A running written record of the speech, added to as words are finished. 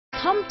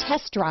Come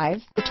test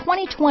drive the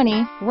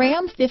 2020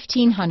 Ram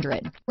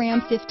 1500.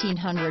 Ram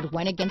 1500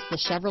 went against the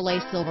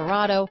Chevrolet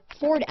Silverado,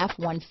 Ford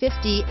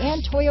F-150,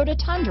 and Toyota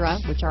Tundra,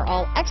 which are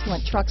all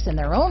excellent trucks in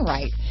their own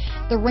right.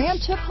 The Ram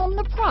took home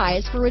the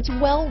prize for its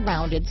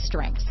well-rounded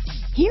strengths.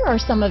 Here are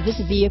some of this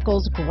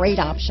vehicle's great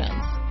options: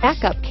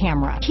 backup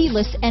camera,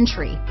 keyless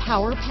entry,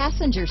 power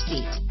passenger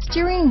seat,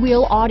 steering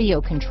wheel audio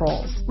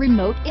controls,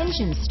 remote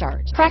engine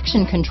start,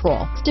 traction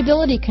control,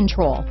 stability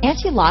control,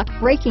 anti-lock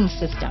braking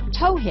system,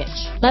 tow hitch,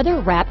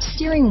 leather-wrapped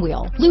steering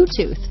wheel,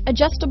 Bluetooth,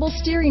 adjustable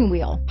steering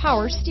wheel,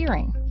 power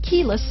steering,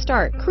 keyless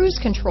start, cruise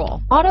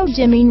control,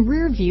 auto-dimming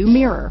rear view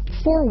mirror,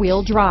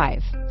 four-wheel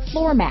drive,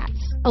 floor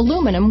mats,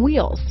 aluminum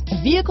wheels.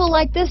 A vehicle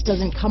like this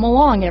doesn't come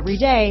along every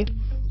day.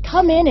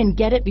 Come in and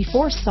get it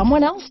before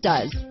someone else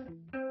does.